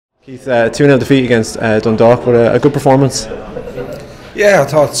Keith, 2-0 defeat against Dundalk, but a good performance. Yeah, I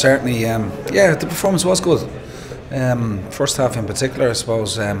thought certainly, the performance was good. First half in particular, I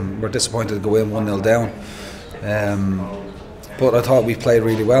suppose, we're disappointed to go in 1-0 down. But I thought we played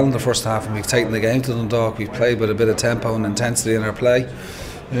really well in the first half, and we've taken the game to Dundalk. We've played with a bit of tempo and intensity in our play.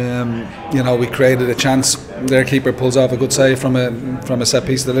 We created a chance. Their keeper pulls off a good save from a set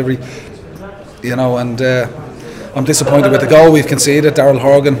piece delivery. I'm disappointed with the goal we've conceded. Daryl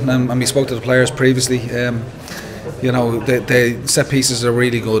Horgan, and we spoke to the players previously. The set pieces are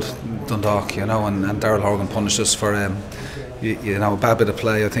really good, Dundalk. And Daryl Horgan punished us for a bad bit of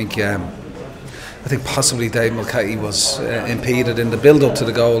play. I think possibly Dave Mulcahy was impeded in the build-up to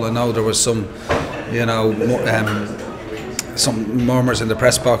the goal. I know there was some murmurs in the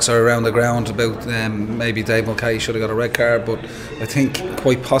press box or around the ground about maybe Dave Mulcahy should have got a red card, but I think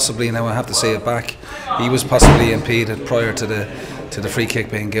quite possibly, now I have to see it back, he was possibly impeded prior to the free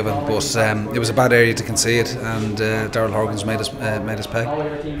kick being given. But it was a bad area to concede, and Daryl Horgan's made us pay.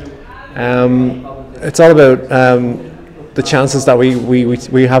 It's all about the chances that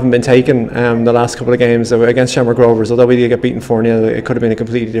we haven't been taking the last couple of games against Shamrock Rovers. Although we did get beaten 4-0, it could have been a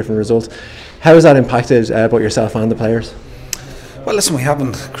completely different result. How has that impacted both yourself and the players? Well, listen, we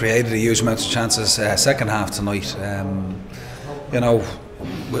haven't created a huge amount of chances second half tonight.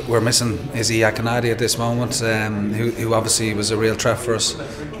 We're missing Izzy Akinadi at this moment, who obviously was a real threat for us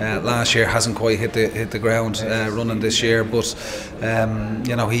last year. Hasn't quite hit the ground running this year, but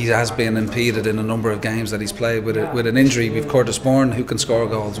he has been impeded in a number of games that he's played with an injury. We've Curtis Bourne, who can score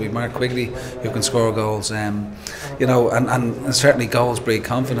goals. We've Mark Quigley, who can score goals. And certainly goals breed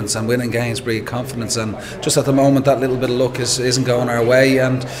confidence, and winning games breed confidence. And just at the moment, that little bit of luck isn't going our way.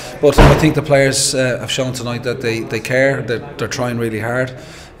 But I think the players have shown tonight that they care. That they're trying really hard.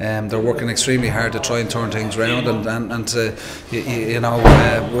 They're working extremely hard to try and turn things around and to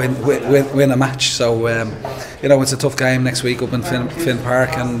win a match. So it's a tough game next week up in Finn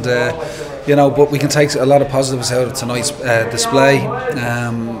Park, and but we can take a lot of positives out of tonight's display.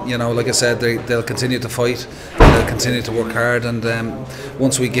 Like I said, they'll continue to fight, they'll continue to work hard, and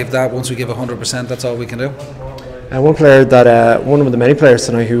once we give 100%, that's all we can do. One player that one of the many players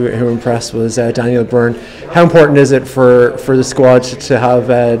tonight who impressed was Daniel Byrne. How important is it for the squad to have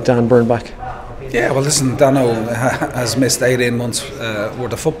Dan Byrne back? Yeah, well, listen, Dano has missed 18 months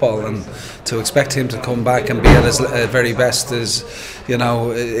worth of football, and to expect him to come back and be at his very best is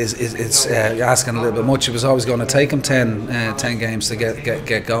asking a little bit much. It was always going to take him 10 games to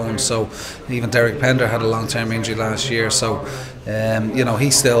get going. So even Derek Pender had a long-term injury last year. So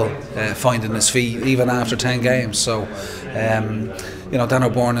he's still finding his feet even after 10 games. So Dan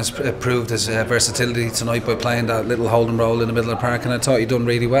O'Byrne has proved his versatility tonight by playing that little holding role in the middle of the park, and I thought he'd done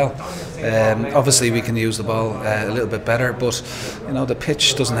really well. Obviously we can use the ball a little bit better, but the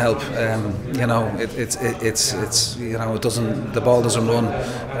pitch doesn't help. The ball doesn't run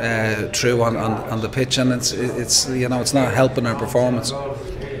true on the pitch, and it's not helping our performance.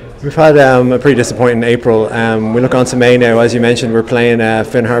 We've had a pretty disappointing April. We look on to May now. As you mentioned, we're playing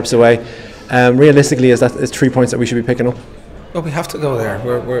Finn Harps away. Realistically, is 3 points that we should be picking up? Well, we have to go there.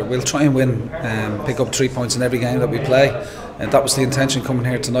 We'll try and win, pick up 3 points in every game that we play, and that was the intention coming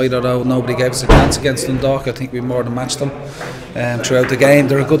here tonight. Although nobody gave us a chance against Dundalk, I think we more than matched them throughout the game.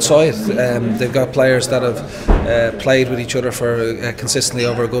 They're a good side. They've got players that have played with each other for consistently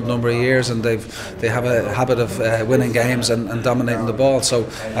over a good number of years, and they have a habit of winning games and dominating the ball. So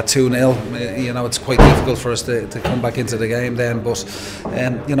at 2-0, it's quite difficult for us to come back into the game then. But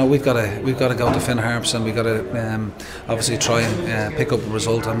we've got to go to Finn Harps, and we've got to obviously try and pick up a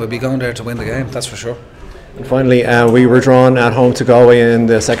result, and we'll be going there to win the game, that's for sure. And finally, we were drawn at home to Galway in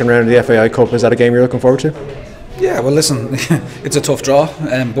the second round of the FAI Cup. Is that a game you're looking forward to? Yeah, well, listen, it's a tough draw,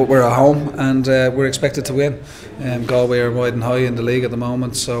 but we're at home, and we're expected to win. Galway are riding high in the league at the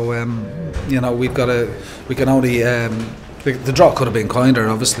moment, so we can only. The draw could have been kinder,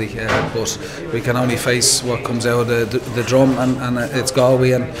 obviously, but we can only face what comes out of the drum, and it's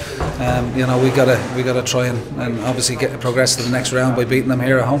Galway, and we got to try and obviously progress to the next round by beating them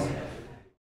here at home.